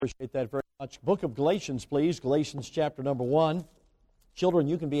Appreciate that very much. Book of Galatians, please. Galatians chapter number 1. Children,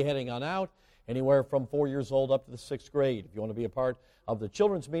 you can be heading on out anywhere from 4 years old up to the 6th grade. If you want to be a part of the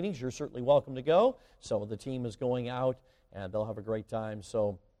children's meetings, you're certainly welcome to go. Some of the team is going out, and they'll have a great time.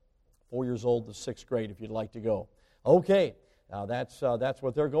 So 4 years old to 6th grade if you'd like to go. Okay, now that's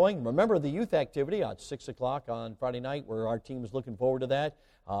what they're going. Remember the youth activity at 6 o'clock on Friday night, where our team is looking forward to that.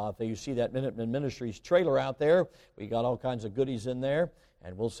 If you see that Minuteman Ministries trailer out there, we got all kinds of goodies in there.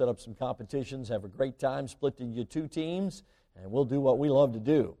 And we'll set up some competitions, have a great time, split into 2 teams, and we'll do what we love to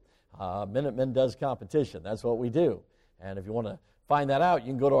do. Minutemen does competition. That's what we do. And if you want to find that out, you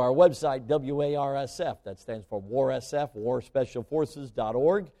can go to our website, WARSF. That stands for WARSF,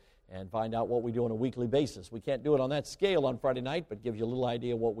 WarSpecialForces.org, and find out what we do on a weekly basis. We can't do it on that scale on Friday night, but gives you a little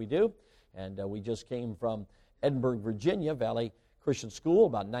idea of what we do. And we just came from Edinburgh, Virginia, Valley Christian School,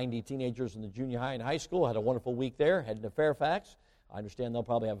 about 90 teenagers in the junior high and high school. Had a wonderful week there, heading to Fairfax. I understand they'll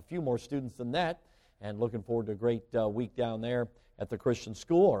probably have a few more students than that, and looking forward to a great week down there at the Christian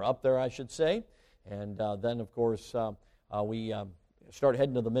school, or up there, I should say. And then, of course, we start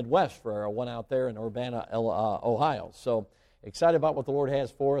heading to the Midwest for one out there in Urbana, Ohio. So excited about what the Lord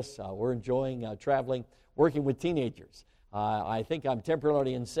has for us. We're enjoying traveling, working with teenagers. I think I'm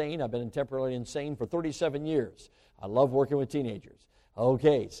temporarily insane. I've been temporarily insane for 37 years. I love working with teenagers.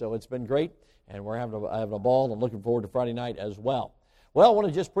 Okay, so it's been great, and we're having a ball and looking forward to Friday night as well. Well, I want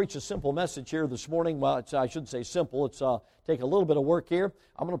to just preach a simple message here this morning. Well, I shouldn't say simple. It's take a little bit of work here.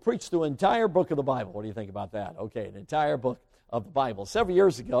 I'm going to preach through an entire book of the Bible. What do you think about that? Okay, an entire book of the Bible. Several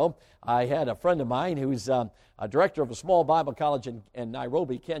years ago, I had a friend of mine who's a director of a small Bible college in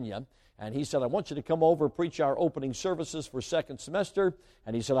Nairobi, Kenya, and he said, I want you to come over, preach our opening services for second semester,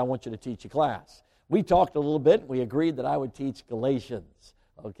 and he said, I want you to teach a class. We talked a little bit, and we agreed that I would teach Galatians.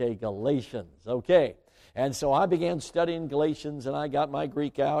 Okay, Galatians. Okay. And so I began studying Galatians, and I got my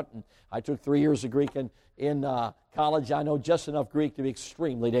Greek out, and I took 3 years of Greek in college. I know just enough Greek to be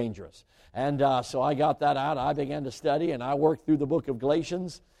extremely dangerous. And so I got that out. I began to study, and I worked through the book of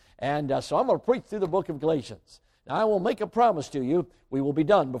Galatians. And so I'm going to preach through the book of Galatians. Now, I will make a promise to you. We will be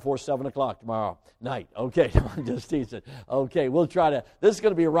done before 7 o'clock tomorrow night. Okay, I'm just teasing. Okay, we'll try to. This is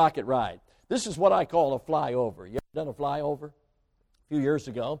going to be a rocket ride. This is what I call a flyover. You ever done a flyover? A few years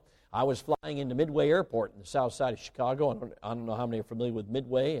ago, I was flying into Midway Airport in the south side of Chicago. I don't know how many are familiar with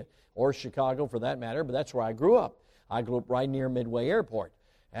Midway or Chicago for that matter, but that's where I grew up. I grew up right near Midway Airport.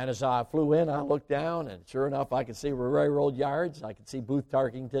 And as I flew in, I looked down, and sure enough, I could see railroad yards. I could see Booth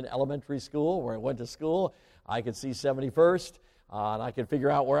Tarkington Elementary School, where I went to school. I could see 71st, and I could figure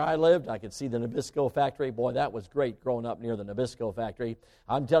out where I lived. I could see the Nabisco factory. Boy, that was great growing up near the Nabisco factory.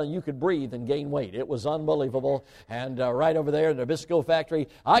 I'm telling you, you could breathe and gain weight. It was unbelievable. And right over there, the Nabisco factory,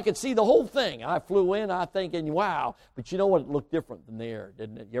 I could see the whole thing. I flew in, I'm thinking, wow. But you know what? It looked different than the air,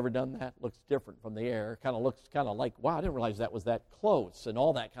 didn't it? You ever done that? It looks different from the air. Looks kind of like, wow, I didn't realize that was that close and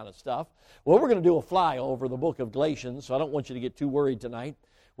all that kind of stuff. Well, we're going to do a flyover the book of Galatians, so I don't want you to get too worried tonight.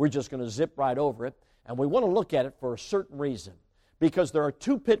 We're just going to zip right over it. And we want to look at it for a certain reason, because there are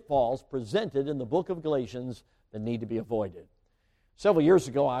 2 pitfalls presented in the book of Galatians that need to be avoided. Several years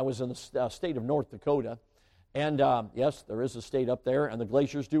ago, I was in the state of North Dakota, and yes, there is a state up there, and the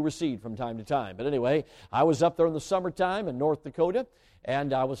glaciers do recede from time to time. But anyway, I was up there in the summertime in North Dakota,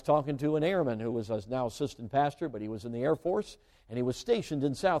 and I was talking to an airman who was now assistant pastor, but he was in the Air Force, and he was stationed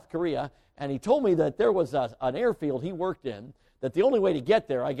in South Korea, and he told me that there was an airfield he worked in, that the only way to get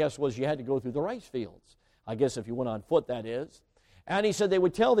there, I guess, was you had to go through the rice fields. I guess if you went on foot, that is. And he said they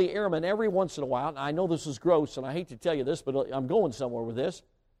would tell the airmen every once in a while, and I know this is gross, and I hate to tell you this, but I'm going somewhere with this.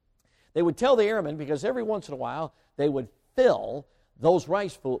 They would tell the airmen, because every once in a while, they would fill those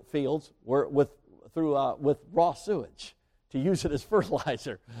rice fields with raw sewage to use it as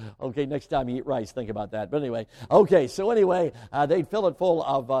fertilizer. Okay, next time you eat rice, think about that. But anyway, okay, so anyway, they'd fill it full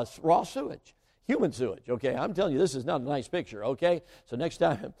of raw sewage. Human sewage, okay? I'm telling you, this is not a nice picture, okay? So next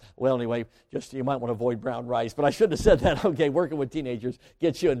time, well, anyway, just you might want to avoid brown rice, but I shouldn't have said that, okay? Working with teenagers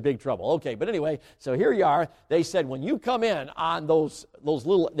gets you in big trouble. Okay, but anyway, so here you are. They said when you come in on those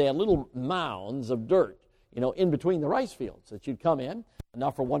little mounds of dirt, in between the rice fields that you'd come in,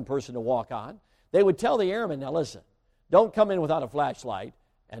 enough for one person to walk on, they would tell the airmen, now listen, don't come in without a flashlight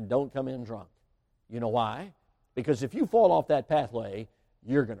and don't come in drunk. You know why? Because if you fall off that pathway,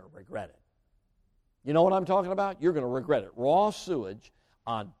 you're going to regret it. You know what I'm talking about? You're going to regret it. Raw sewage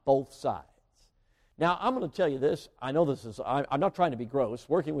on both sides. Now, I'm going to tell you this. I know this is, I'm not trying to be gross.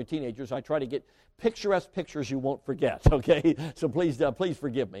 Working with teenagers, I try to get picturesque pictures you won't forget, okay? So please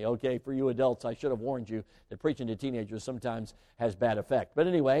forgive me, okay? For you adults, I should have warned you that preaching to teenagers sometimes has bad effect. But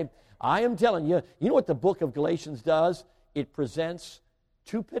anyway, I am telling you, you know what the book of Galatians does? It presents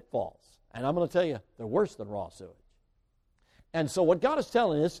two pitfalls. And I'm going to tell you, they're worse than raw sewage. And so what God is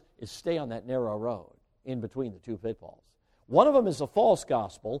telling us is stay on that narrow road in between the two pitfalls. One of them is a false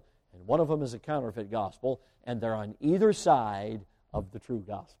gospel, and one of them is a counterfeit gospel, and they're on either side of the true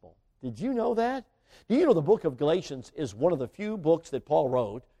gospel. Did you know that? Do you know the book of Galatians is one of the few books that Paul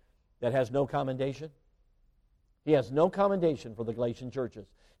wrote that has no commendation? He has no commendation for the Galatian churches.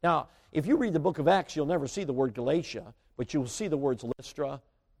 Now, if you read the book of Acts, you'll never see the word Galatia, but you'll see the words Lystra,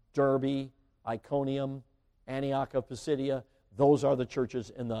 Derbe, Iconium, Antioch of Pisidia. Those are the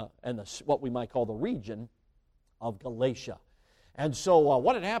churches in the what we might call the region of Galatia. And so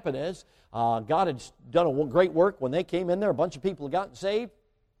what had happened is God had done a great work. When they came in there, a bunch of people had gotten saved,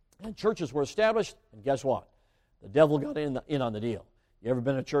 and churches were established, and guess what? The devil got in on the deal. You ever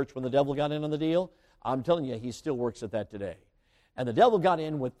been in a church when the devil got in on the deal? I'm telling you, he still works at that today. And the devil got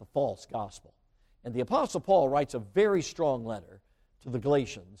in with the false gospel. And the Apostle Paul writes a very strong letter to the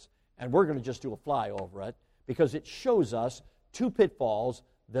Galatians, and we're going to just do a flyover it, because it shows us two pitfalls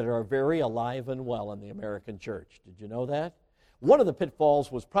that are very alive and well in the American church. Did you know that? One of the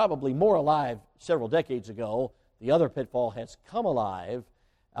pitfalls was probably more alive several decades ago. The other pitfall has come alive,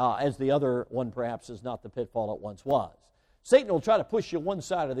 as the other one perhaps is not the pitfall it once was. Satan will try to push you one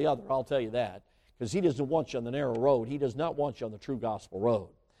side or the other, I'll tell you that, because he doesn't want you on the narrow road. He does not want you on the true gospel road.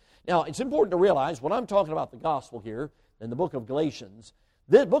 Now, it's important to realize when I'm talking about the gospel here in the book of Galatians,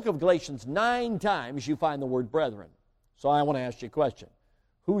 the book of Galatians, 9 times you find the word brethren. So I want to ask you a question.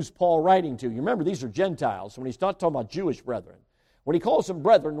 Who's Paul writing to? You remember, these are Gentiles. When he's not talking about Jewish brethren. When he calls them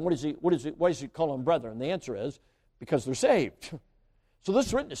brethren, why does he call them brethren? The answer is, because they're saved. So this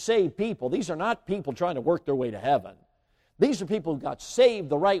is written to save people. These are not people trying to work their way to heaven. These are people who got saved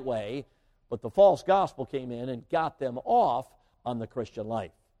the right way, but the false gospel came in and got them off on the Christian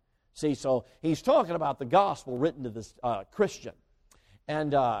life. See, so he's talking about the gospel written to this Christian.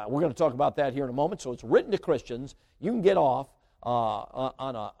 And we're going to talk about that here in a moment. So it's written to Christians. You can get off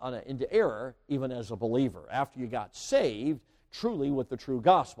into error even as a believer after you got saved truly with the true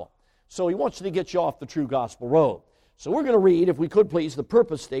gospel. So he wants to get you off the true gospel road. So we're going to read, if we could please, the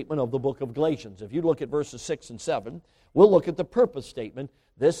purpose statement of the book of Galatians. If you look at verses 6 and 7, we'll look at the purpose statement.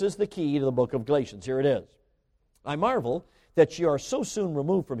 This is the key to the book of Galatians. Here it is. I marvel that ye are so soon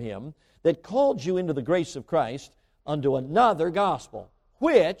removed from him that called you into the grace of Christ unto another gospel,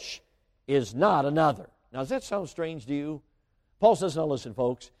 which is not another. Now, does that sound strange to you? Paul says, now listen,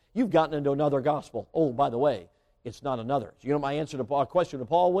 folks, you've gotten into another gospel. Oh, by the way, it's not another. So you know my answer to a question to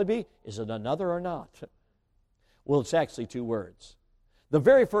Paul would be, is it another or not? Well, it's actually 2 words. The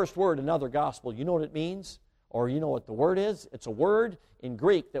very first word, another gospel, you know what it means? Or you know what the word is? It's a word in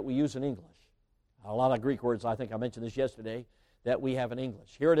Greek that we use in English. A lot of Greek words, I think I mentioned this yesterday, that we have in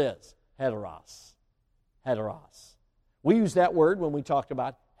English. Here it is, heteros. Heteros. We use that word when we talk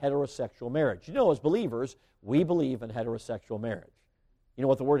about heterosexual marriage. You know, as believers, we believe in heterosexual marriage. You know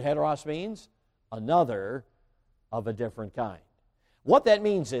what the word heteros means? Another of a different kind. What that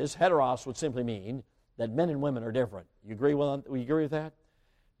means is, heteros would simply mean that men and women are different. You agree with that?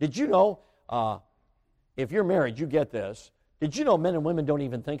 Did you know, if you're married, you get this. Did you know men and women don't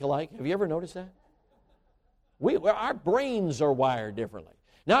even think alike? Have you ever noticed that? Our brains are wired differently.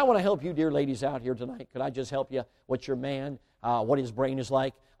 Now I want to help you, dear ladies, out here tonight. Could I just help you? What your man, what his brain is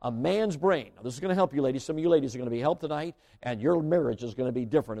like? A man's brain. Now this is going to help you, ladies. Some of you ladies are going to be helped tonight, and your marriage is going to be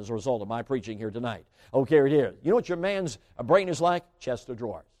different as a result of my preaching here tonight. Okay, here it is. You know what your man's brain is like? Chest of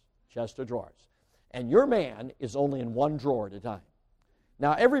drawers. Chest of drawers. And your man is only in one drawer at a time.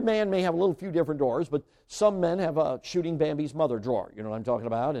 Now, every man may have a little few different drawers, but some men have a Shooting Bambi's mother drawer. You know what I'm talking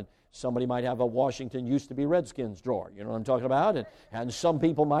about? And somebody might have a Washington used to be Redskins drawer. You know what I'm talking about? And some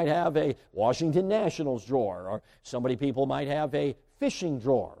people might have a Washington Nationals drawer, or people might have a fishing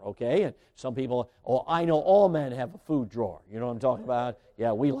drawer, okay? And some people, I know all men have a food drawer. You know what I'm talking about?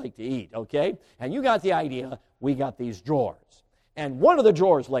 Yeah, we like to eat, okay? And you got the idea. We got these drawers. And one of the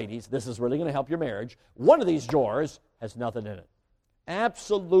drawers, ladies, this is really going to help your marriage, one of these drawers has nothing in it.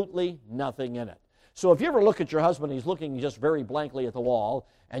 Absolutely nothing in it. So if you ever look at your husband, he's looking just very blankly at the wall,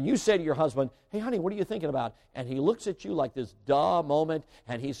 and you say to your husband, hey, honey, what are you thinking about? And he looks at you like this duh moment,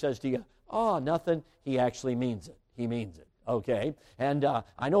 and he says to you, oh, nothing. He actually means it. He means it. Okay? And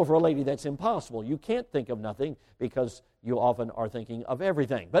I know for a lady that's impossible. You can't think of nothing because you often are thinking of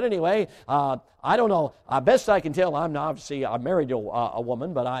everything. But anyway, I don't know. Best I can tell, I'm married to a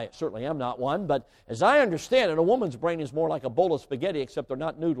woman, but I certainly am not one. But as I understand it, a woman's brain is more like a bowl of spaghetti, except they're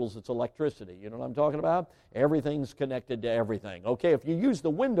not noodles, it's electricity. You know what I'm talking about? Everything's connected to everything. Okay, if you use the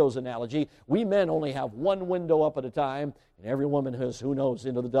windows analogy, we men only have one window up at a time, and every woman has, who knows,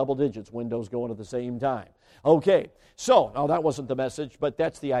 into the double digits, windows going at the same time. Okay, so, now that wasn't the message, but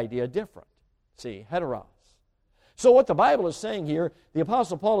that's the idea different. See, heteros. So what the Bible is saying here, the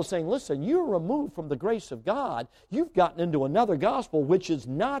Apostle Paul is saying, listen, you're removed from the grace of God. You've gotten into another gospel which is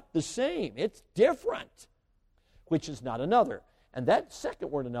not the same. It's different, which is not another. And that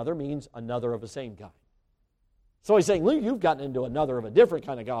second word, another, means another of the same kind. So he's saying, you've gotten into another of a different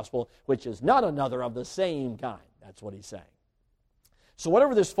kind of gospel, which is not another of the same kind. That's what he's saying. So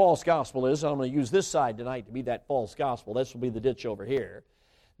whatever this false gospel is, and I'm going to use this side tonight to be that false gospel. This will be the ditch over here.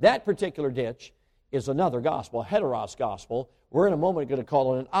 That particular ditch is another gospel, a heteros gospel. We're in a moment going to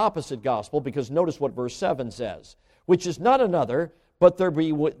call it an opposite gospel, because notice what verse 7 says, which is not another, but there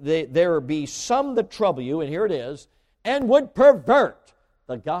be some that trouble you, and here it is, and would pervert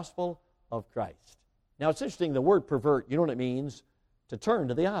the gospel of Christ. Now it's interesting, the word pervert, you know what it means? To turn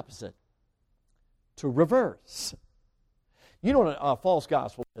to the opposite, to reverse. You know what a false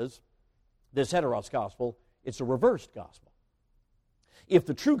gospel is? This heteros gospel, it's a reversed gospel. If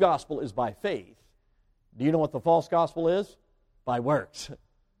the true gospel is by faith, do you know what the false gospel is? By works.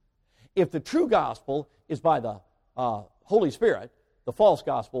 If the true gospel is by the Holy Spirit, the false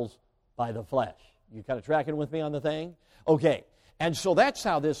gospel's by the flesh. You kind of tracking with me on the thing? Okay, and so that's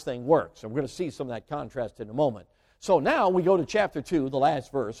how this thing works. And we're going to see some of that contrast in a moment. So now we go to chapter 2, the last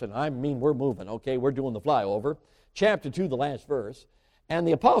verse, and I mean we're moving, okay? We're doing the flyover. Chapter 2, the last verse. And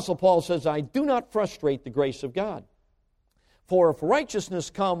the Apostle Paul says, I do not frustrate the grace of God. For if righteousness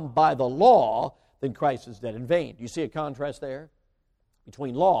come by the law, then Christ is dead in vain. Do you see a contrast there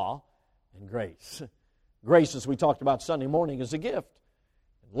between law and grace? Grace, as we talked about Sunday morning, is a gift.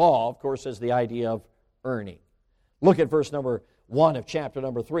 Law, of course, is the idea of earning. Look at verse number 1 of chapter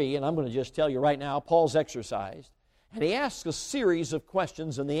number 3, and I'm going to just tell you right now, Paul's exercised, and he asks a series of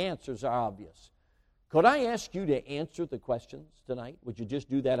questions, and the answers are obvious. Could I ask you to answer the questions tonight? Would you just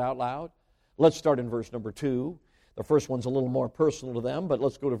do that out loud? Let's start in verse number 2. The first one's a little more personal to them, but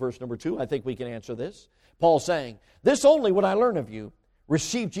let's go to verse number 2. I think we can answer this. Paul's saying, this only would I learn of you.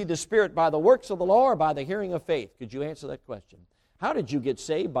 Received ye the Spirit by the works of the law or by the hearing of faith? Could you answer that question? How did you get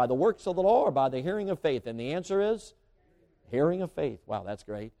saved? By the works of the law or by the hearing of faith? And the answer is hearing of faith. Wow, that's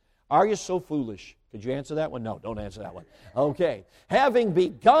great. Are you so foolish? Could you answer that one? No, don't answer that one. Okay. Having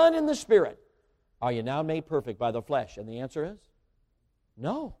begun in the Spirit, are you now made perfect by the flesh? And the answer is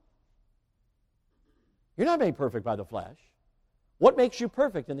no. You're not made perfect by the flesh. What makes you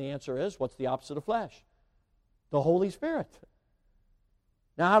perfect? And the answer is, what's the opposite of flesh? The Holy Spirit.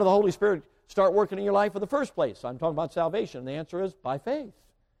 Now, how did the Holy Spirit start working in your life in the first place? I'm talking about salvation. And the answer is by faith,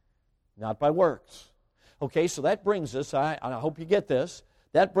 not by works. Okay, so that brings us, I hope you get this,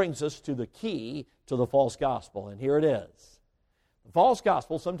 that brings us to the key to the false gospel, and here it is. The false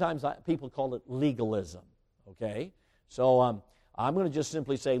gospel, sometimes people call it legalism, okay? So I'm going to just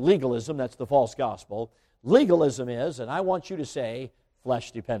simply say legalism, that's the false gospel. Legalism is, and I want you to say,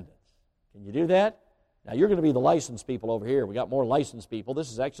 flesh dependence. Can you do that? Now, you're going to be the licensed people over here. We got more licensed people.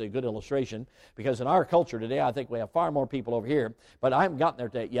 This is actually a good illustration because in our culture today, I think we have far more people over here, but I haven't gotten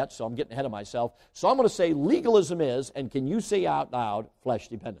there yet, so I'm getting ahead of myself. So I'm going to say legalism is, and can you say out loud, flesh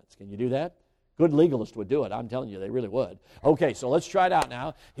dependence? Can you do that? Good legalist would do it. I'm telling you, they really would. Okay, so let's try it out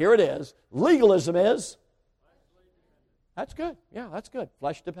now. Here it is. Legalism is, that's good. Yeah, that's good.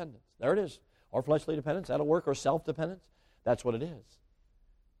 Flesh dependence. There it is. Or fleshly dependence. That'll work. Or self-dependence. That's what it is.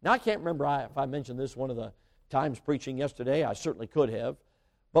 Now, I can't remember if I mentioned this one of the times preaching yesterday. I certainly could have.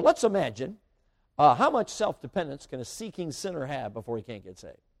 But let's imagine how much self-dependence can a seeking sinner have before he can't get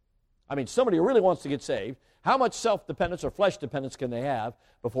saved? I mean, somebody who really wants to get saved, how much self-dependence or flesh dependence can they have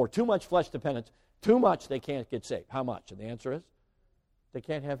before too much flesh dependence, too much they can't get saved? How much? And the answer is, they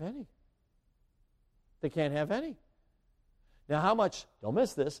can't have any. They can't have any. Now, how much, don't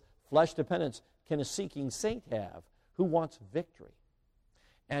miss this, flesh dependence can a seeking saint have who wants victory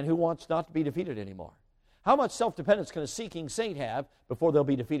and who wants not to be defeated anymore? How much self-dependence can a seeking saint have before they'll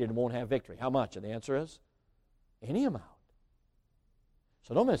be defeated and won't have victory? How much? And the answer is, any amount.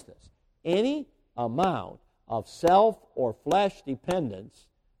 So don't miss this. Any amount of self or flesh dependence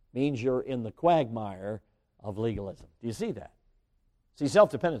means you're in the quagmire of legalism. Do you see that? See,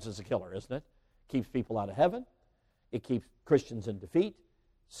 self-dependence is a killer, isn't it? Keeps people out of heaven. It keeps Christians in defeat.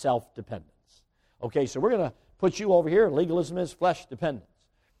 Self-dependence. Okay, so we're going to put you over here. Legalism is flesh dependence.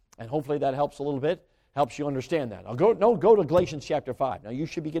 And hopefully that helps a little bit. helps you understand that. Go to Galatians chapter 5. Now, you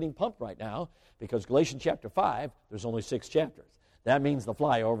should be getting pumped right now because Galatians chapter 5, there's only 6 chapters. That means the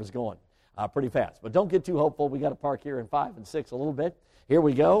flyover is going pretty fast. But don't get too hopeful. We got to park here in 5 and 6 a little bit. Here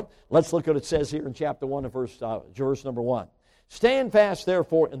we go. Let's look at what it says here in chapter 1 of verse number 1. Stand fast,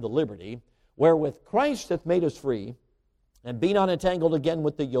 therefore, in the liberty wherewith Christ hath made us free, and be not entangled again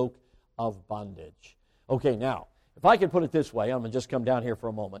with the yoke of bondage. Okay, now, if I could put it this way, I'm going to just come down here for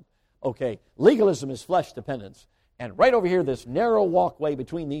a moment. Okay, legalism is flesh dependence, and right over here, this narrow walkway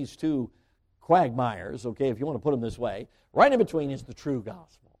between these two quagmires, okay, if you want to put them this way, right in between is the true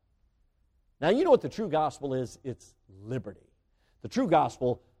gospel. Now, you know what the true gospel is? It's liberty. The true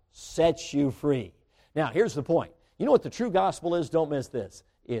gospel sets you free. Now, here's the point. You know what the true gospel is? Don't miss this.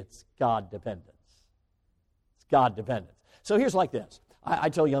 It's God dependence. It's God dependence. So here's like this. I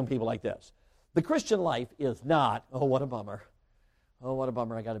tell young people like this. The Christian life is not, oh, what a bummer. Oh, what a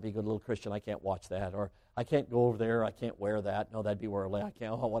bummer. I got to be a good little Christian. I can't watch that. Or I can't go over there. I can't wear that. No, that'd be worldly. I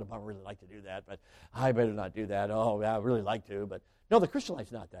can't. Oh, what a bummer. I really like to do that, but I better not do that. Oh, yeah, I really like to. But no, the Christian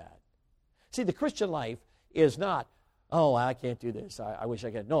life's not that. See, the Christian life is not, oh, I can't do this. I wish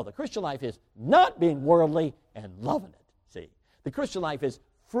I could. No, the Christian life is not being worldly and loving it. See, the Christian life is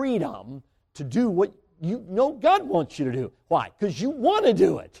freedom to do what you know God wants you to do. Why? Because you want to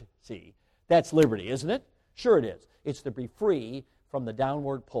do it. See, that's liberty, isn't it? Sure it is. It's to be free from the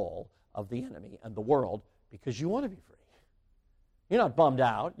downward pull of the enemy and the world because you want to be free. You're not bummed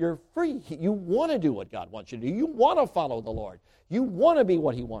out. You're free. You want to do what God wants you to do. You want to follow the Lord. You want to be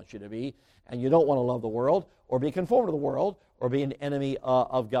what He wants you to be, and you don't want to love the world or be conformed to the world or be an enemy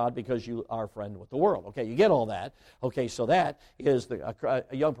of God because you are a friend with the world. Okay, you get all that. Okay, so that is a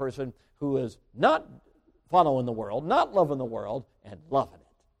young person who is not following the world, not loving the world, and loving it.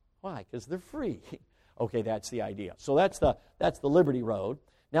 Why? Because they're free. Okay, that's the idea. So that's the liberty road.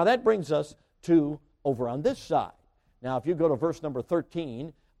 Now that brings us to over on this side. Now if you go to verse number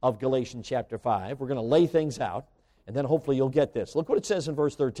 13 of Galatians chapter 5, we're going to lay things out, and then hopefully you'll get this. Look what it says in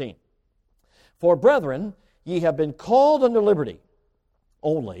verse 13. For brethren, ye have been called unto liberty.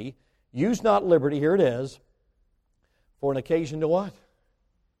 Only use not liberty, here it is, for an occasion to what?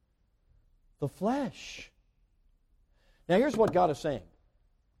 The flesh. Now here's what God is saying.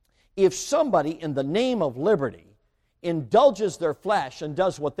 If somebody in the name of liberty indulges their flesh and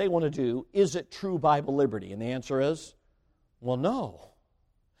does what they want to do, is it true Bible liberty? And the answer is, well, no.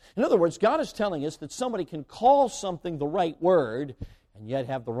 In other words, God is telling us that somebody can call something the right word and yet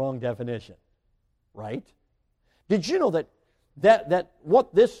have the wrong definition. Right? Did you know that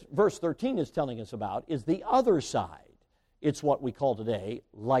what this verse 13 is telling us about is the other side? It's what we call today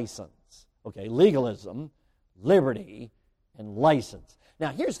license. Okay, legalism, liberty, and license. Now,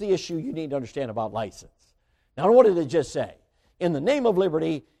 here's the issue you need to understand about license. Now, what did it just say? In the name of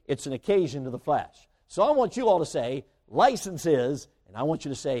liberty, it's an occasion to the flesh. So I want you all to say, license is, and I want you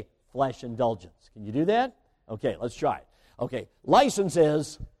to say, flesh indulgence. Can you do that? Okay, let's try it. Okay, license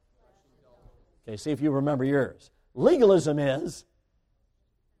is, okay, see if you remember yours. Legalism is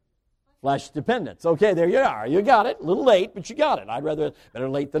flesh dependence. Okay, there you are. You got it. A little late, but you got it. I'd rather better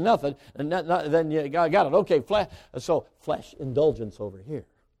late than nothing. And then you got it. Okay, so flesh indulgence over here.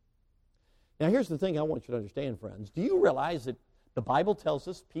 Now, here's the thing I want you to understand, friends. Do you realize that the Bible tells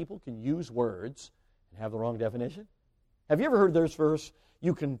us people can use words and have the wrong definition? Have you ever heard this verse?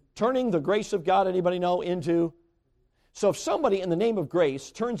 You can turning the grace of God, anybody know, into... So if somebody in the name of grace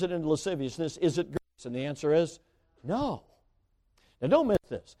turns it into lasciviousness, is it grace? And the answer is no. Now, don't miss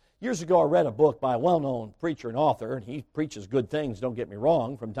this. Years ago, I read a book by a well-known preacher and author, and he preaches good things, don't get me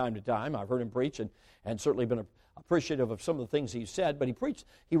wrong, from time to time. I've heard him preach and certainly been appreciative of some of the things he said, but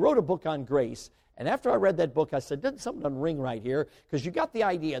he wrote a book on grace, and after I read that book, I said, something doesn't ring right here, because you got the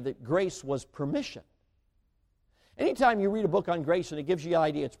idea that grace was permission. Anytime you read a book on grace and it gives you the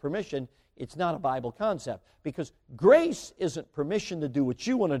idea it's permission, it's not a Bible concept, because grace isn't permission to do what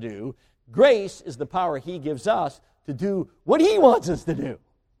you want to do. Grace is the power He gives us to do what He wants us to do.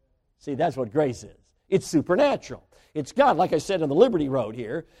 See, that's what grace is. It's supernatural. It's God, like I said, on the Liberty Road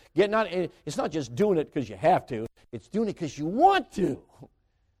here. It's not just doing it because you have to. It's doing it because you want to.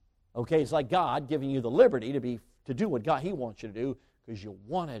 Okay, it's like God giving you the liberty to do what He wants you to do because you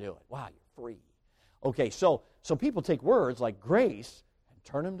want to do it. Wow, you're free. Okay, so people take words like grace and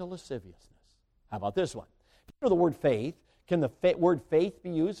turn them to lasciviousness. How about this one? You know the word faith. Can the word faith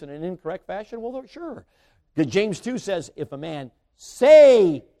be used in an incorrect fashion? Well, sure. James 2 says, if a man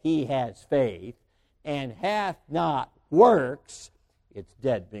say he has faith and hath not works, it's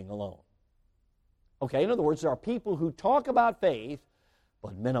dead being alone. Okay, in other words, there are people who talk about faith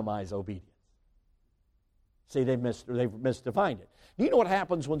but minimize obedience. See, they've misdefined it. Do you know what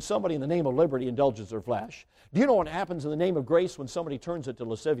happens when somebody in the name of liberty indulges their flesh? Do you know what happens in the name of grace when somebody turns it to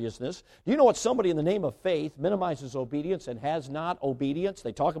lasciviousness? Do you know what somebody in the name of faith minimizes obedience and has not obedience?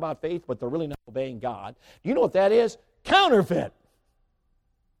 They talk about faith, but they're really not obeying God. Do you know what that is? Counterfeit.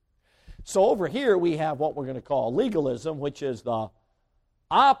 So over here we have what we're going to call legalism, which is the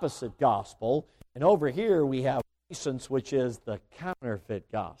opposite gospel. And over here we have license, which is the counterfeit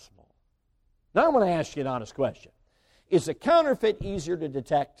gospel. Now I'm going to ask you an honest question. Is a counterfeit easier to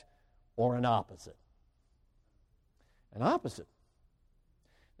detect or an opposite? An opposite.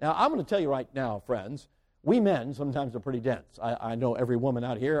 Now I'm going to tell you right now, friends, we men sometimes are pretty dense. I know every woman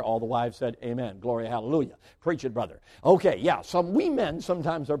out here, all the wives said, amen, glory, hallelujah. Preach it, brother. Okay, yeah, we men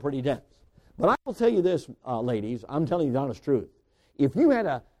sometimes are pretty dense. But I will tell you this, ladies, I'm telling you the honest truth. If you had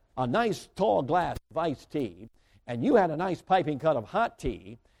a nice tall glass of iced tea, and you had a nice piping cut of hot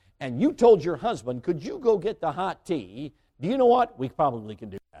tea, and you told your husband, could you go get the hot tea? Do you know what? We probably can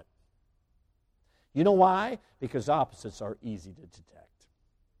do that. You know why? Because opposites are easy to detect.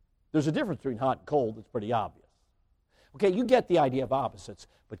 There's a difference between hot and cold that's pretty obvious. Okay, you get the idea of opposites,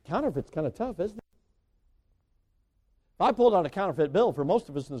 but counterfeit's kind of tough, isn't it? If I pulled out a counterfeit bill, for most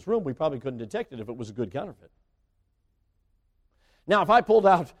of us in this room, we probably couldn't detect it if it was a good counterfeit. Now, if I pulled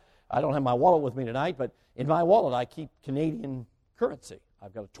out, I don't have my wallet with me tonight, but in my wallet I keep Canadian currency.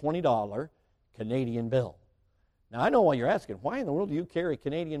 I've got a $20 Canadian bill. Now, I know why you're asking, why in the world do you carry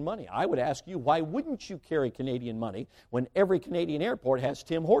Canadian money? I would ask you, why wouldn't you carry Canadian money when every Canadian airport has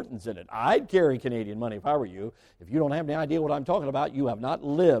Tim Hortons in it? I'd carry Canadian money if I were you. If you don't have any idea what I'm talking about, you have not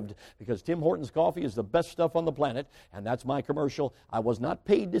lived, because Tim Hortons coffee is the best stuff on the planet, and that's my commercial. I was not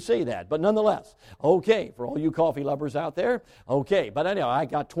paid to say that, but nonetheless, okay, for all you coffee lovers out there, okay. But anyhow, I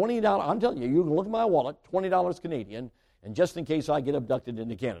got $20. I'm telling you, you can look at my wallet, $20 Canadian, and just in case I get abducted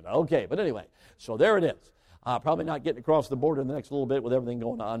into Canada. Okay, but anyway, so there it is. Probably not getting across the border in the next little bit with everything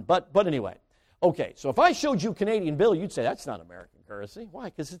going on. But anyway. Okay, so if I showed you Canadian bill, you'd say, that's not American currency. Why?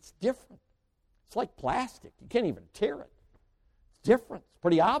 Because it's different. It's like plastic. You can't even tear it. It's different. It's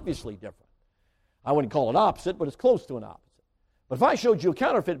pretty obviously different. I wouldn't call it opposite, but it's close to an opposite. But if I showed you a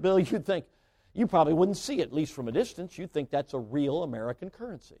counterfeit bill, you'd think, you probably wouldn't see it, at least from a distance. You'd think that's a real American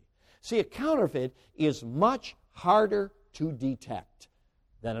currency. See, a counterfeit is much harder to detect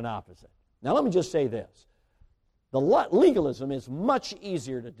than an opposite. Now, let me just say this. The legalism is much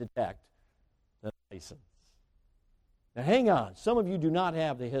easier to detect than license. Now, hang on. Some of you do not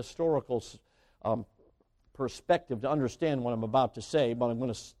have the historical perspective to understand what I'm about to say, but I'm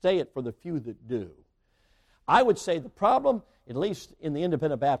going to say it for the few that do. I would say the problem, at least in the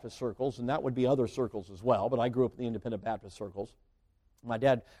independent Baptist circles, and that would be other circles as well, but I grew up in the independent Baptist circles. My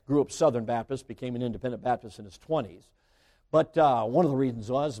dad grew up Southern Baptist, became an independent Baptist in his 20s. But one of the reasons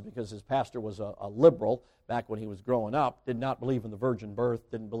was because his pastor was a liberal back when he was growing up, did not believe in the virgin birth,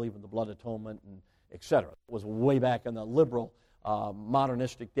 didn't believe in the blood atonement, and etc. It was way back in the liberal,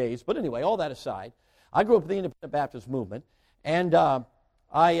 modernistic days. But anyway, all that aside, I grew up in the independent Baptist movement, and in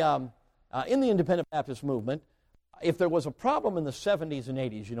the independent Baptist movement, if there was a problem in the 70s and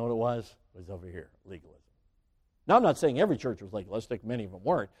 80s, you know what it was? It was over here, legalism. Now, I'm not saying every church was legalistic, many of them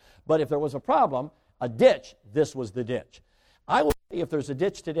weren't, but if there was a problem, a ditch, this was the ditch. I will say if there's a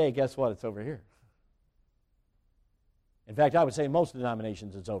ditch today, guess what? It's over here. In fact, I would say most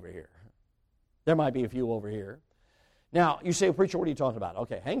denominations it's over here. There might be a few over here. Now, you say, preacher, what are you talking about?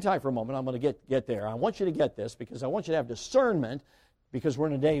 Okay, hang tight for a moment. I'm going to get there. I want you to get this because I want you to have discernment, because we're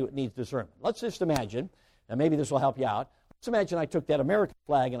in a day that needs discernment. Let's just imagine, and maybe this will help you out. Let's imagine I took that American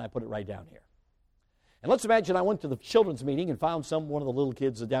flag and I put it right down here. And let's imagine I went to the children's meeting and found one of the little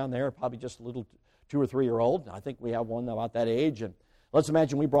kids down there, probably just a little 2 or 3 year old. I think we have one about that age. And let's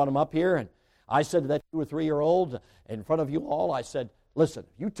imagine we brought him up here, and I said to that 2 or 3 year old in front of you all, I said, listen,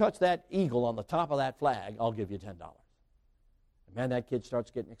 if you touch that eagle on the top of that flag, I'll give you $10. And man, that kid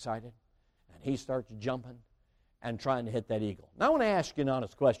starts getting excited, and he starts jumping and trying to hit that eagle. Now I want to ask you an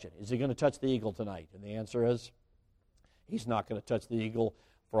honest question. Is he going to touch the eagle tonight? And the answer is, he's not going to touch the eagle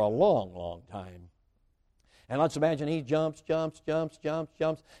for a long, long time. And let's imagine he jumps. You know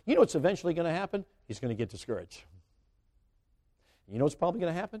what's eventually going to happen? He's going to get discouraged. You know what's probably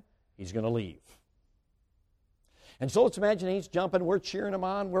going to happen? He's going to leave. And so let's imagine he's jumping. We're cheering him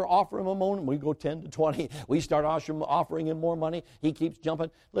on. We're offering him a moment. We go 10 to 20. We start offering him more money. He keeps jumping.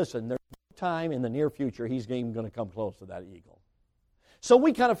 Listen, there's no time in the near future he's even going to come close to that eagle. So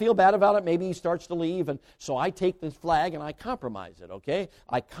we kind of feel bad about it. Maybe he starts to leave, and so I take this flag and I compromise it, okay?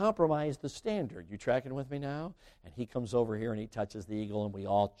 I compromise the standard. You tracking with me now? And he comes over here and he touches the eagle, and we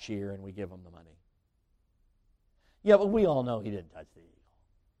all cheer and we give him the money. Yeah, but we all know he didn't touch the eagle.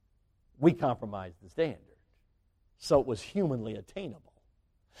 We compromised the standard. So it was humanly attainable.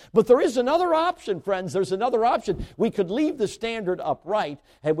 But there is another option, friends. There's another option. We could leave the standard upright,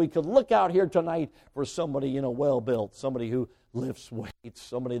 and we could look out here tonight for somebody, well-built, somebody who lifts weights,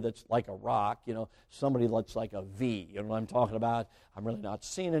 somebody that's like a rock, somebody that's like a V. You know what I'm talking about? I'm really not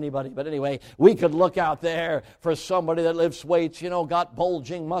seeing anybody, but anyway, we could look out there for somebody that lifts weights, got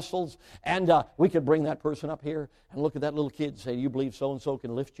bulging muscles, and we could bring that person up here and look at that little kid and say, do you believe so-and-so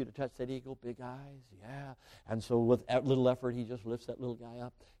can lift you to touch that eagle? Big eyes, yeah. And so with little effort, he just lifts that little guy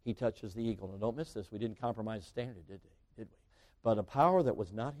up. He touches the eagle. Now, don't miss this. We didn't compromise the standard, did we? But a power that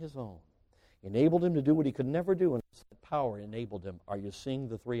was not his own enabled him to do what he could never do, and that power enabled him. Are you seeing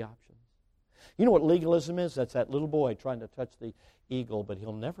the three options? You know what legalism is? That's that little boy trying to touch the eagle, but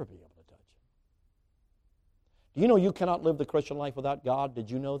he'll never be able to touch it. Do you know you cannot live the Christian life without God? Did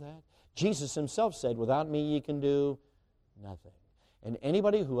you know that? Jesus himself said, without me ye can do nothing. And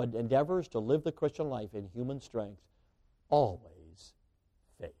anybody who endeavors to live the Christian life in human strength always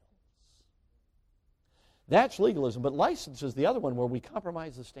fails. That's legalism, but license is the other one where we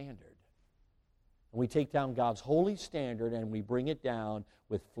compromise the standard. And we take down God's holy standard and we bring it down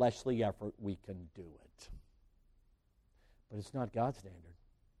with fleshly effort. We can do it. But it's not God's standard.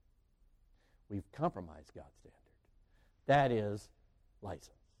 We've compromised God's standard. That is license.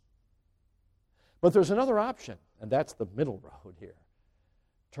 But there's another option, and that's the middle road here.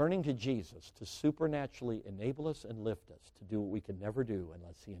 Turning to Jesus to supernaturally enable us and lift us to do what we could never do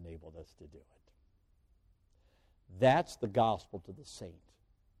unless he enabled us to do it. That's the gospel to the saint.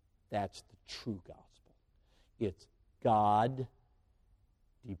 That's the true gospel. It's God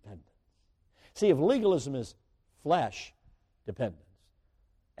dependence. See, if legalism is flesh dependence,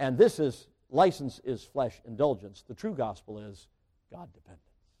 and this is license is flesh indulgence, the true gospel is God dependence.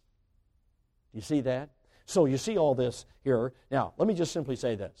 Do you see that? So you see all this here. Now, let me just simply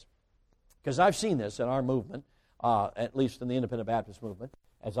say this, because I've seen this in our movement, at least in the Independent Baptist movement,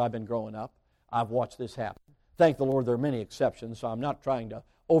 as I've been growing up. I've watched this happen. Thank the Lord there are many exceptions, so I'm not trying to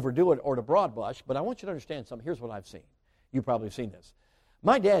overdo it or to broad brush, but I want you to understand something. Here's what I've seen. You've probably seen this.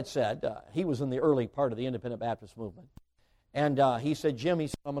 My dad said, he was in the early part of the Independent Baptist movement, and he said, Jim, he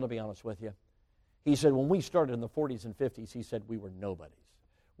said, I'm going to be honest with you. He said, when we started in the 40s and 50s, he said, we were nobodies.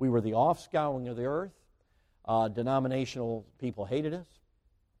 We were the offscouring of the earth. Denominational people hated us.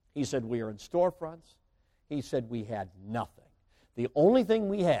 He said, we were in storefronts. He said, we had nothing. The only thing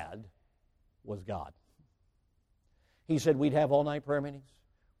we had was God. He said, we'd have all-night prayer meetings.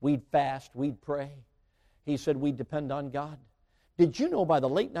 We'd fast, we'd pray. He said we'd depend on God. Did you know by the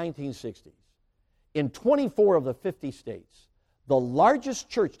late 1960s, in 24 of the 50 states, the largest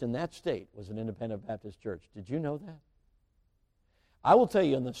church in that state was an Independent Baptist church? Did you know that? I will tell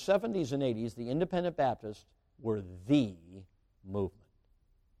you, in the 70s and 80s, the Independent Baptists were the movement.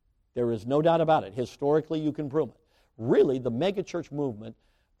 There is no doubt about it. Historically, you can prove it. Really, the megachurch movement,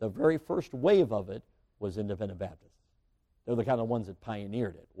 the very first wave of it was Independent Baptists. They're the kind of ones that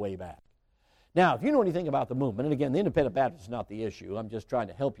pioneered it way back. Now, if you know anything about the movement, and again, the Independent Baptist is not the issue. I'm just trying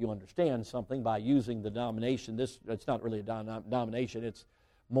to help you understand something by using the denomination. It's not really a denomination. It's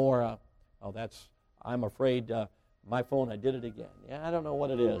more, I'm afraid, my phone, I did it again. Yeah, I don't know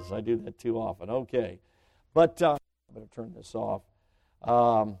what it is. I do that too often. Okay. But I'm going to turn this off.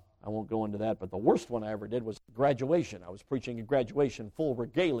 I won't go into that, but the worst one I ever did was graduation. I was preaching a graduation full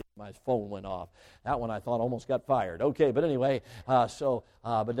regalia. My phone went off. That one I thought almost got fired. Okay, but anyway,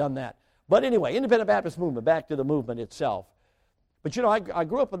 but done that. But anyway, Independent Baptist movement, back to the movement itself. But I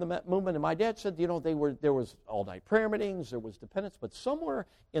grew up in the movement, and my dad said, there was all-night prayer meetings, there was dependence, but somewhere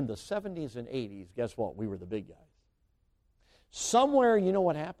in the 70s and 80s, guess what? We were the big guys. Somewhere, you know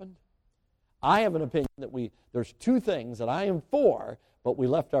what happened? I have an opinion that there's two things that I am for, but we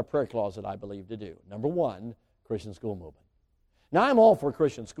left our prayer closet, I believe, to do. Number one, Christian school movement. Now, I'm all for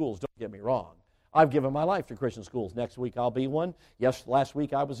Christian schools, don't get me wrong. I've given my life to Christian schools. Next week I'll be one. Yes, last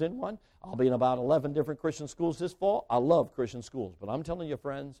week I was in one. I'll be in about 11 different Christian schools this fall. I love Christian schools, but I'm telling you,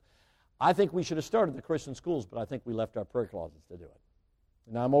 friends, I think we should have started the Christian schools, but I think we left our prayer closets to do it.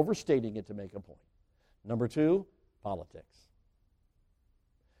 Now, I'm overstating it to make a point. Number two, politics.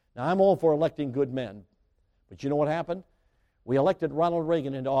 Now, I'm all for electing good men, but you know what happened? We elected Ronald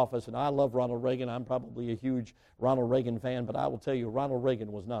Reagan into office, and I love Ronald Reagan. I'm probably a huge Ronald Reagan fan, but I will tell you, Ronald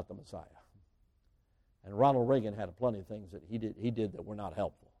Reagan was not the Messiah. And Ronald Reagan had plenty of things that he did that were not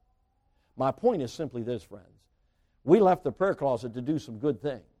helpful. My point is simply this, friends. We left the prayer closet to do some good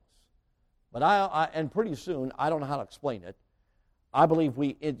things. But and pretty soon, I don't know how to explain it, I believe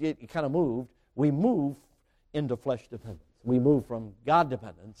it kind of moved. We moved into flesh dependence. We moved from God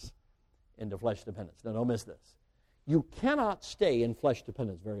dependence into flesh dependence. Now, don't miss this. You cannot stay in flesh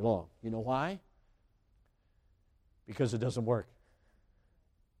dependence very long. You know why? Because it doesn't work.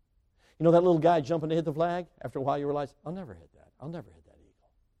 You know that little guy jumping to hit the flag? After a while you realize, I'll never hit that. I'll never hit that eagle.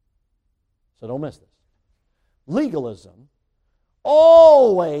 So don't miss this. Legalism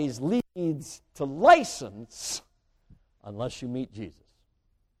always leads to license unless you meet Jesus.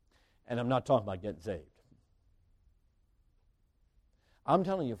 And I'm not talking about getting saved. I'm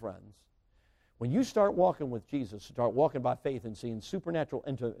telling you, friends, when you start walking with Jesus, start walking by faith and seeing supernatural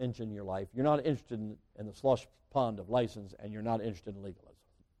intervention in your life, you're not interested in the slush pond of license, and you're not interested in legalism.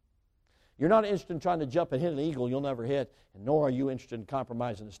 You're not interested in trying to jump and hit an eagle you'll never hit, and nor are you interested in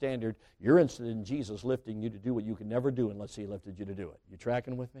compromising the standard. You're interested in Jesus lifting you to do what you can never do unless He lifted you to do it. You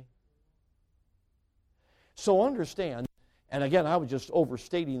tracking with me? So understand, and again, I was just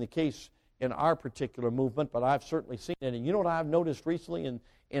overstating the case in our particular movement, but I've certainly seen it. And you know what I've noticed recently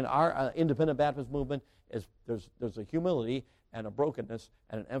in our independent Baptist movement is there's a humility and a brokenness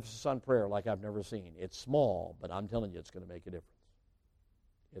and an emphasis on prayer like I've never seen. It's small, but I'm telling you it's going to make a difference.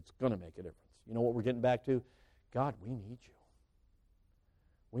 It's going to make a difference. You know what we're getting back to? God, we need you.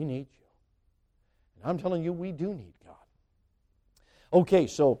 We need you. And I'm telling you, we do need God. Okay,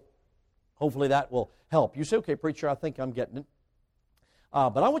 so hopefully that will help. You say, okay, preacher, I think I'm getting it.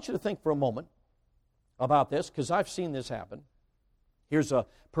 But I want you to think for a moment about this, because I've seen this happen. Here's a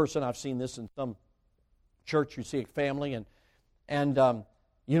person, I've seen this in some church. You see a family, and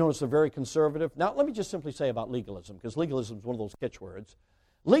you notice they're very conservative. Now, let me just simply say about legalism, because legalism is one of those catchwords.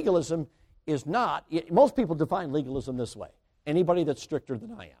 Legalism is not, most people define legalism this way. Anybody that's stricter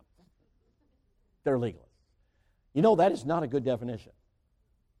than I am, they're legalists. You know, that is not a good definition.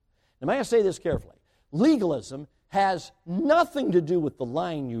 Now, may I say this carefully? Legalism has nothing to do with the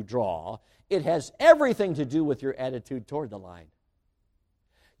line you draw. It has everything to do with your attitude toward the line.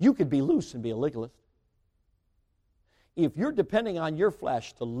 You could be loose and be a legalist. If you're depending on your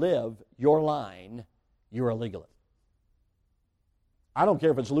flesh to live your line, you're a legalist. I don't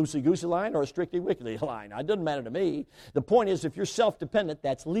care if it's a loosey-goosey line or a strictly-wickedy line. It doesn't matter to me. The point is, if you're self-dependent,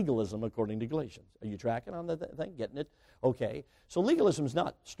 that's legalism according to Galatians. Are you tracking on the thing? Getting it? Okay. So legalism is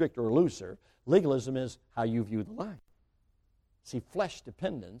not stricter or looser. Legalism is how you view the line. See, flesh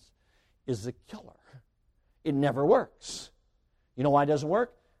dependence is the killer. It never works. You know why it doesn't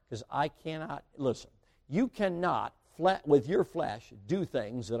work? Because I cannot, listen, you cannot, with your flesh, do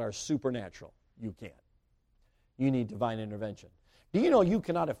things that are supernatural. You can't. You need divine intervention. Do you know you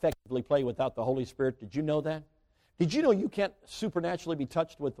cannot effectively play without the Holy Spirit? Did you know that? Did you know you can't supernaturally be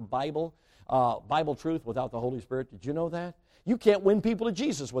touched with the Bible truth without the Holy Spirit? Did you know that? You can't win people to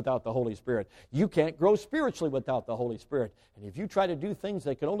Jesus without the Holy Spirit. You can't grow spiritually without the Holy Spirit. And if you try to do things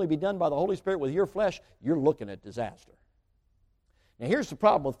that can only be done by the Holy Spirit with your flesh, you're looking at disaster. Now here's the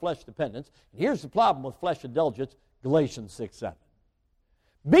problem with flesh dependence, and here's the problem with flesh indulgence, Galatians 6:7.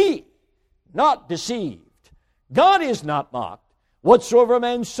 Be not deceived. God is not mocked. Whatsoever a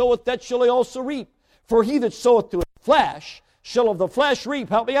man soweth, that shall he also reap. For he that soweth to his flesh shall of the flesh reap,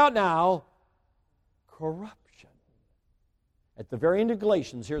 help me out now, corruption. At the very end of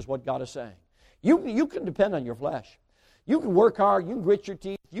Galatians, here's what God is saying. You can depend on your flesh. You can work hard, you can grit your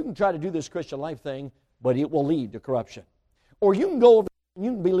teeth, you can try to do this Christian life thing, but it will lead to corruption. Or you can go over and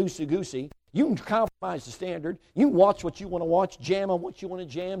you can be loosey-goosey. You can compromise the standard. You can watch what you want to watch, jam on what you want to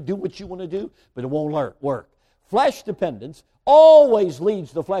jam, do what you want to do, but it won't work. Flesh dependence always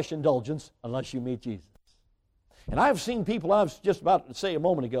leads to flesh indulgence unless you meet Jesus. And I've seen people, I was just about to say a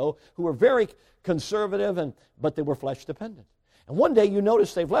moment ago, who were very conservative, but they were flesh dependent. And one day you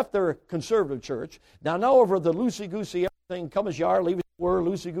notice they've left their conservative church. Now over the loosey-goosey, everything, come as you are, leave as you were,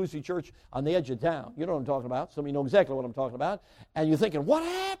 loosey-goosey church on the edge of town. You know what I'm talking about. Some of you know exactly what I'm talking about. And you're thinking, what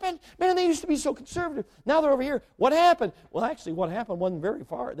happened? Man, they used to be so conservative. Now they're over here. What happened? Well, actually, what happened wasn't very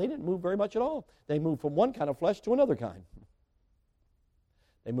far. They didn't move very much at all. They moved from one kind of flesh to another kind.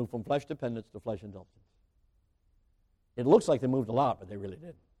 They moved from flesh dependence to flesh indulgence. It looks like they moved a lot, but they really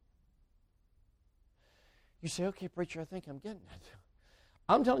didn't. You say, okay, preacher, I think I'm getting it.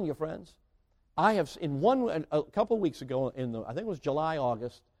 I'm telling you, friends, I have, a couple of weeks ago, I think it was July,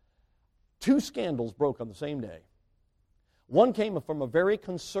 August, 2 scandals broke on the same day. One came from a very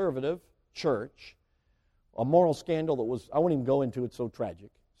conservative church, a moral scandal that was, I won't even go into it, so tragic,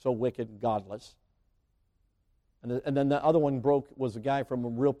 so wicked and godless. And then the other one was a guy from a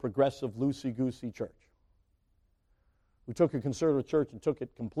real progressive, loosey-goosey church who took a conservative church and took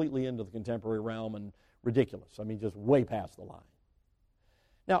it completely into the contemporary realm and ridiculous. I mean, just way past the line.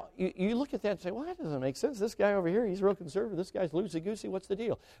 Now, you look at that and say, well, that doesn't make sense. This guy over here, he's real conservative. This guy's loosey-goosey. What's the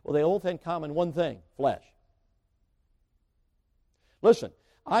deal? Well, they all have in common one thing, flesh. Listen,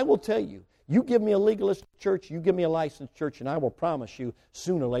 I will tell you, You give me a legalist church, you give me a licensed church, and I will promise you,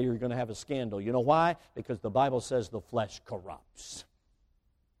 sooner or later you're going to have a scandal. You know why? Because the Bible says the flesh corrupts.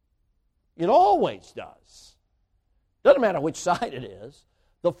 It always does. Doesn't matter which side it is.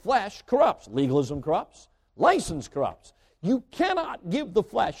 The flesh corrupts. Legalism corrupts. License corrupts. You cannot give the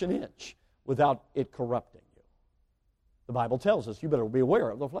flesh an inch without it corrupting you. The Bible tells us you better be aware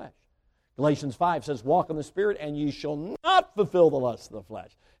of the flesh. Galatians 5 says, walk in the Spirit, and ye shall not fulfill the lust of the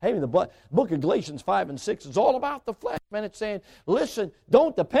flesh. Hey, the book of Galatians 5 and 6 is all about the flesh. Man, it's saying, listen,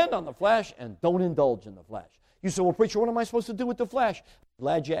 don't depend on the flesh and don't indulge in the flesh. You say, well, preacher, what am I supposed to do with the flesh?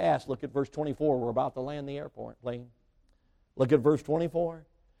 Glad you asked. Look at verse 24. We're about to land the airport plane. Look at verse 24.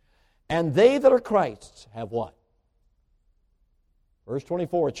 And they that are Christ's have what? Verse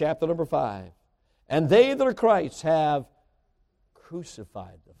 24, chapter number 5. And they that are Christ's have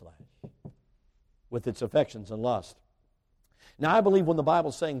crucified the flesh with its affections and lust. Now, I believe when the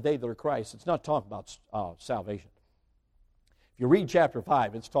Bible's saying they that are Christ, it's not talking about salvation. If you read chapter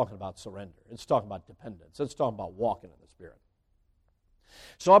 5, it's talking about surrender. It's talking about dependence. It's talking about walking in the Spirit.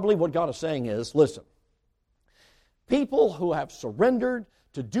 So I believe what God is saying is, listen, people who have surrendered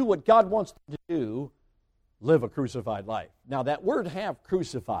to do what God wants them to do live a crucified life. Now, that word have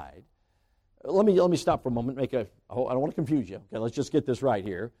crucified, let me stop for a moment. I don't want to confuse you. Okay, let's just get this right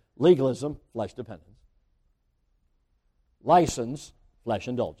here. Legalism, flesh dependence. License, flesh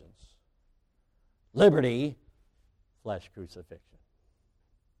indulgence. Liberty, flesh crucifixion.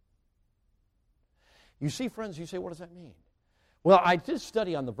 You see, friends, you say, what does that mean? Well, I did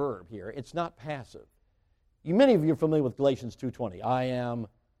study on the verb here. It's not passive. Many of you are familiar with Galatians 2:20. I am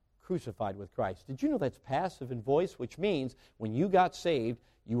crucified with Christ. Did you know that's passive in voice, which means when you got saved,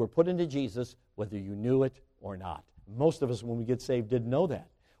 you were put into Jesus whether you knew it or not. Most of us, when we get saved, didn't know that.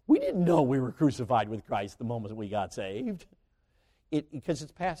 We didn't know we were crucified with Christ the moment we got saved because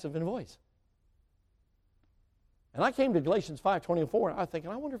it's passive in voice. And I came to Galatians 5:24, and I was thinking,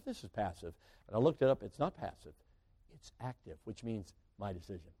 I wonder if this is passive. And I looked it up. It's not passive. It's active, which means my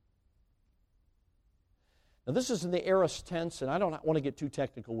decision. Now, this is in the aorist tense, and I don't want to get too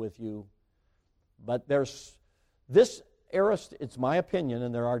technical with you, but there's this aorist, it's my opinion,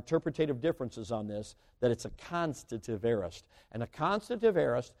 and there are interpretative differences on this, that it's a constative aorist. And a constative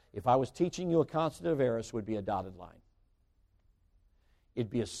aorist, if I was teaching you a constative aorist, would be a dotted line.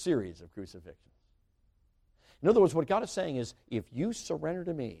 It'd be a series of crucifixions. In other words, what God is saying is, if you surrender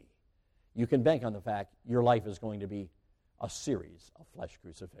to me, you can bank on the fact your life is going to be a series of flesh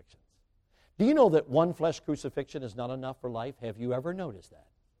crucifixions. Do you know that one flesh crucifixion is not enough for life? Have you ever noticed that?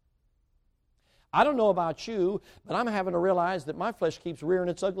 I don't know about you, but I'm having to realize that my flesh keeps rearing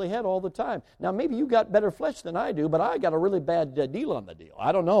its ugly head all the time. Now, maybe you got better flesh than I do, but I got a really bad deal on the deal.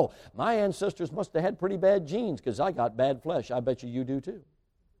 I don't know. My ancestors must have had pretty bad genes because I got bad flesh. I bet you do too.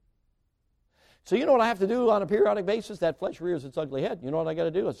 So you know what I have to do on a periodic basis? That flesh rears its ugly head. You know what I got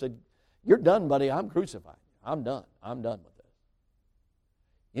to do? I said, you're done, buddy. I'm crucified. I'm done. I'm done with this.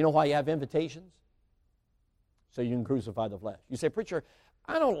 You know why you have invitations? So you can crucify the flesh. You say, preacher,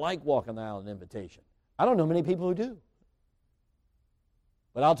 I don't like walking the aisle in an invitation. I don't know many people who do.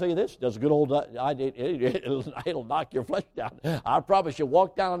 But I'll tell you this, does a good old, it'll knock your flesh down. I promise you,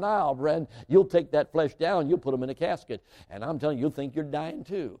 walk down an aisle, Brent, you'll take that flesh down, you'll put them in a casket. And I'm telling you, you'll think you're dying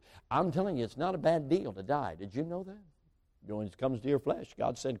too. I'm telling you, it's not a bad deal to die. Did you know that? When it comes to your flesh,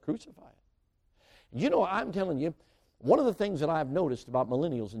 God said crucify it. You know, I'm telling you, one of the things that I've noticed about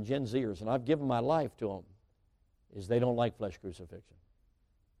millennials and Gen Zers, and I've given my life to them, is they don't like flesh crucifixion.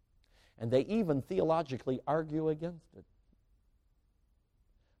 And they even theologically argue against it.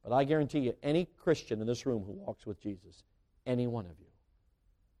 But I guarantee you, any Christian in this room who walks with Jesus, any one of you,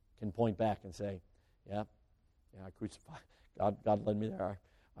 can point back and say, yeah, I crucified. God led me there.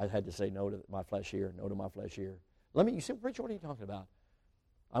 I had to say no to my flesh here, no to my flesh here. You say, preacher, what are you talking about?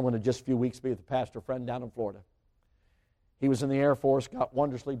 I went to just a few weeks to be with a pastor friend down in Florida. He was in the Air Force, got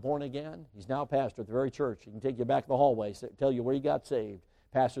wondrously born again. He's now a pastor at the very church. He can take you back the hallway, tell you where he got saved.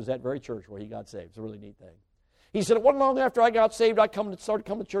 Pastor's that very church where he got saved. It's a really neat thing. He said, it wasn't long after I got saved, I started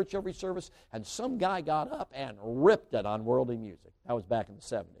coming to church every service, and some guy got up and ripped it on worldly music. That was back in the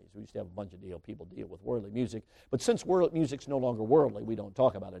 70s. We used to have a bunch of people deal with worldly music. But since music's no longer worldly, we don't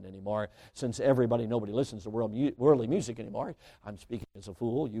talk about it anymore. Since nobody listens to worldly music anymore. I'm speaking as a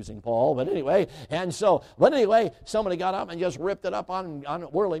fool, using Paul, but anyway. Somebody got up and just ripped it up on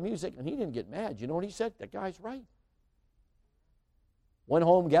worldly music, and he didn't get mad. You know what he said? That guy's right. Went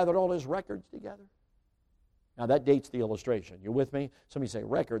home, gathered all his records together. Now, that dates the illustration. You with me? Somebody say,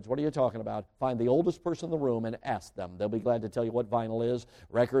 records, what are you talking about? Find the oldest person in the room and ask them. They'll be glad to tell you what vinyl is,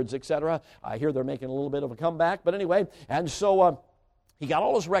 records, etc. I hear they're making a little bit of a comeback, but anyway. And so He got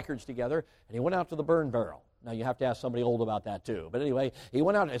all his records together, and he went out to the burn barrel. Now, you have to ask somebody old about that, too. But anyway, he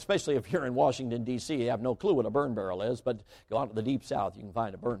went out, especially if you're in Washington, D.C., you have no clue what a burn barrel is, but go out to the deep south, you can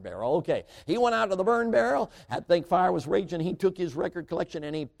find a burn barrel. Okay, he went out to the burn barrel. That thing fire was raging. He took his record collection,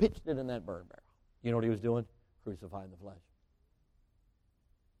 and he pitched it in that burn barrel. You know what he was doing? Crucifying the flesh.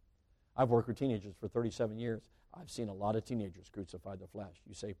 I've worked with teenagers for 37 years. I've seen a lot of teenagers crucify the flesh.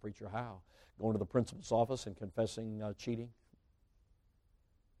 You say, preacher, how? Going to the principal's office and confessing cheating?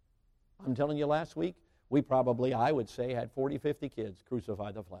 I'm telling you, last week, we probably, I would say, had 40, 50 kids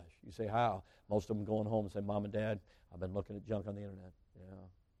crucify the flesh. You say, how? Most of them going home and say, Mom and Dad, I've been looking at junk on the internet. Yeah.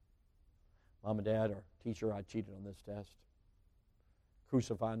 Mom and Dad or teacher, I cheated on this test.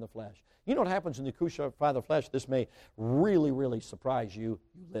 Crucifying the flesh. You know what happens when you crucify the flesh? This may really, really surprise you.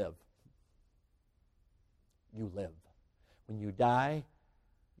 You live. You live. When you die,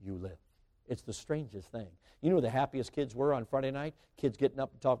 you live. It's the strangest thing. You know who the happiest kids were on Friday night? Kids getting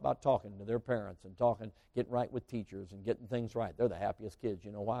up and talking to their parents and getting right with teachers and getting things right. They're the happiest kids.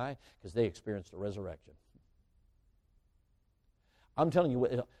 You know why? Because they experienced the resurrection. I'm telling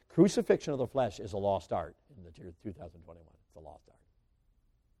you, crucifixion of the flesh is a lost art in the year 2021. It's a lost art.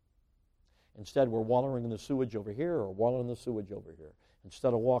 Instead, we're wallowing in the sewage over here or wallowing in the sewage over here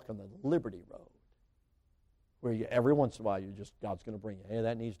instead of walking the Liberty Road, where every once in a while God's going to bring you, hey,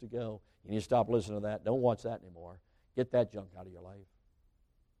 that needs to go. You need to stop listening to that. Don't watch that anymore. Get that junk out of your life.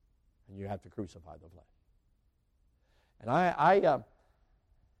 And you have to crucify the flesh. And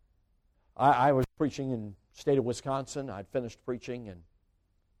I was preaching in the state of Wisconsin. I'd finished preaching, and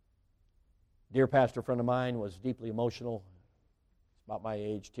a dear pastor friend of mine was deeply emotional. He's about my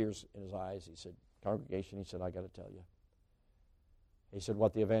age, tears in his eyes. He said, congregation, he said, I got to tell you. He said,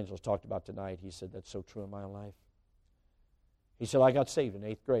 what the evangelist talked about tonight, he said, that's so true in my life. He said, I got saved in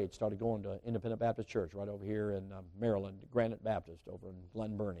 8th grade, started going to Independent Baptist Church right over here in Maryland, Granite Baptist over in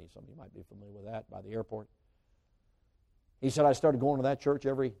Glen Burnie. Some of you might be familiar with that, by the airport. He said, I started going to that church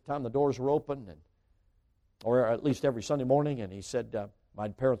every time the doors were open, or at least every Sunday morning, and he said, my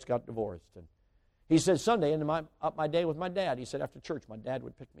parents got divorced. And he said, Sunday, ended up my day with my dad. He said, after church, my dad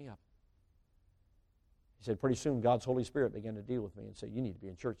would pick me up. He said, pretty soon God's Holy Spirit began to deal with me and say, you need to be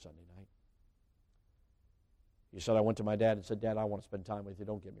in church Sunday night. He said, I went to my dad and said, Dad, I want to spend time with you.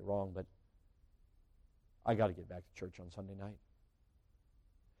 Don't get me wrong, but I got to get back to church on Sunday night.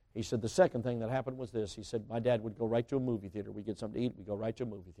 He said, the second thing that happened was this. He said, my dad would go right to a movie theater. We'd get something to eat. We'd go right to a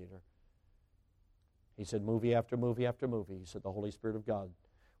movie theater. He said, movie after movie after movie. He said, the Holy Spirit of God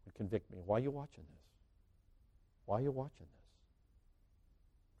would convict me. Why are you watching this? Why are you watching this?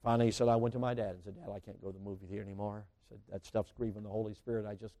 Finally, he said, I went to my dad and said, Dad, I can't go to the movie theater anymore. He said, that stuff's grieving the Holy Spirit.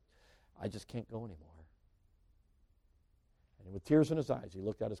 I just can't go anymore. And with tears in his eyes, he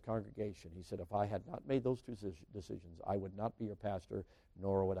looked at his congregation. He said, if I had not made those two decisions, I would not be your pastor,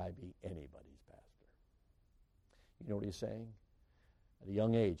 nor would I be anybody's pastor. You know what he's saying? At a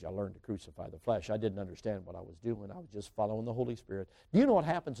young age, I learned to crucify the flesh. I didn't understand what I was doing. I was just following the Holy Spirit. Do you know what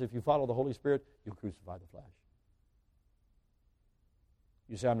happens if you follow the Holy Spirit? You'll crucify the flesh.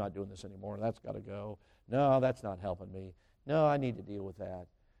 You say, I'm not doing this anymore. That's got to go. No, that's not helping me. No, I need to deal with that.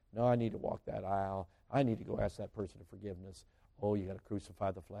 No, I need to walk that aisle. I need to go ask that person for forgiveness. Oh, you got to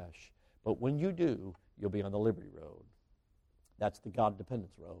crucify the flesh. But when you do, you'll be on the Liberty Road. That's the God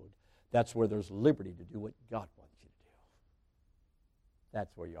dependence road. That's where there's liberty to do what God wants you to do.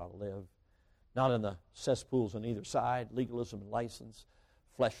 That's where you ought to live. Not in the cesspools on either side, legalism and license,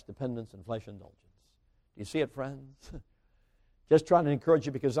 flesh dependence and flesh indulgence. Do you see it, friends? Just trying to encourage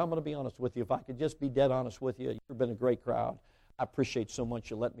you, because I'm going to be honest with you. If I could just be dead honest with you, you've been a great crowd. I appreciate so much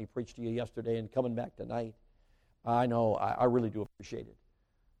you let me preach to you yesterday and coming back tonight. I know, I really do appreciate it.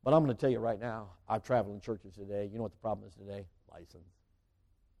 But I'm going to tell you right now, I've traveled in churches today. You know what the problem is today? License.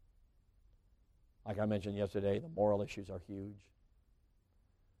 Like I mentioned yesterday, the moral issues are huge.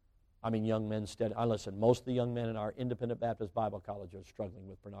 I mean, young men, listen, most of the young men in our Independent Baptist Bible College are struggling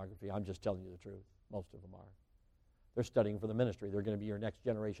with pornography. I'm just telling you the truth. Most of them are. They're studying for the ministry. They're going to be your next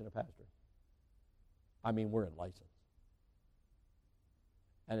generation of pastors. I mean, we're in license.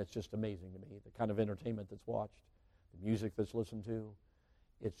 And it's just amazing to me, the kind of entertainment that's watched, the music that's listened to.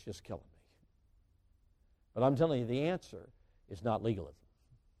 It's just killing me. But I'm telling you, the answer is not legalism.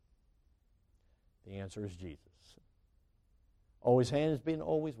 The answer is Jesus. Always has been,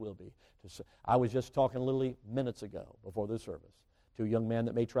 always will be. I was just talking literally minutes ago before this service to a young man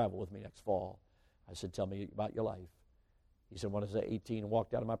that may travel with me next fall. I said, tell me about your life. He said, when I was 18 and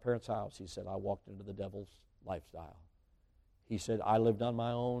walked out of my parents' house, he said, I walked into the devil's lifestyle. He said, I lived on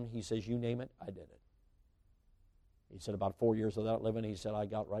my own. He says, you name it, I did it. He said, about 4 years without living, he said, I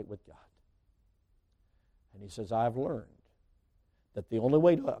got right with God. And he says, I've learned that the only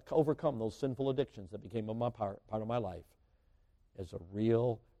way to overcome those sinful addictions that became part of my life is a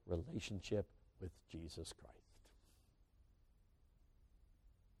real relationship with Jesus Christ.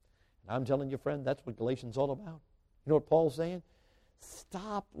 And I'm telling you, friend, that's what Galatians is all about. You know what Paul's saying?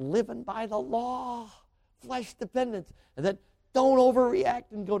 Stop living by the law, flesh dependence, and then don't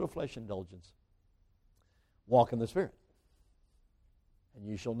overreact and go to flesh indulgence. Walk in the Spirit, and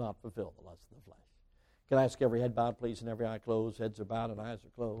you shall not fulfill the lust of the flesh. Can I ask every head bowed, please, and every eye closed? Heads are bowed and eyes are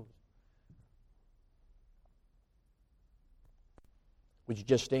closed. Would you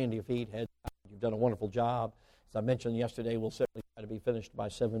just stand to your feet, heads bowed? You've done a wonderful job. As I mentioned yesterday, we'll certainly try to be finished by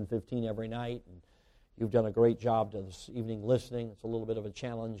 7:15 every night. And you've done a great job this evening listening. It's a little bit of a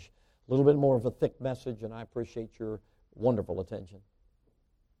challenge, a little bit more of a thick message, and I appreciate your wonderful attention.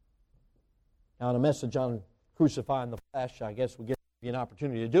 Now, in a message on crucifying the flesh, I guess we give you an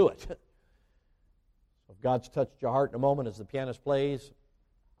opportunity to do it. So if God's touched your heart in a moment as the pianist plays,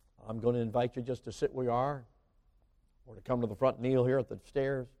 I'm going to invite you just to sit where you are or to come to the front and kneel here at the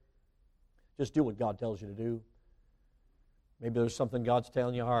stairs. Just do what God tells you to do. Maybe there's something God's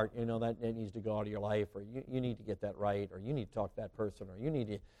telling your heart, that it needs to go out of your life, or you need to get that right, or you need to talk to that person, or you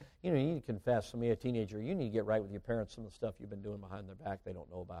need to confess. Some of you, a teenager, you need to get right with your parents, some of the stuff you've been doing behind their back they don't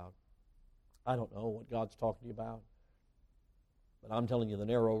know about. I don't know what God's talking to you about. But I'm telling you, the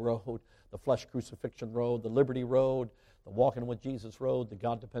narrow road, the flesh crucifixion road, the liberty road, the walking with Jesus road, the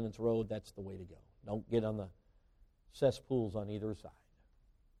God dependence road, that's the way to go. Don't get on the cesspools on either side.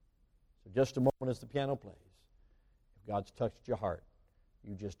 So just a moment as the piano plays. If God's touched your heart,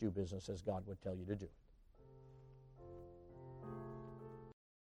 you just do business as God would tell you to do it.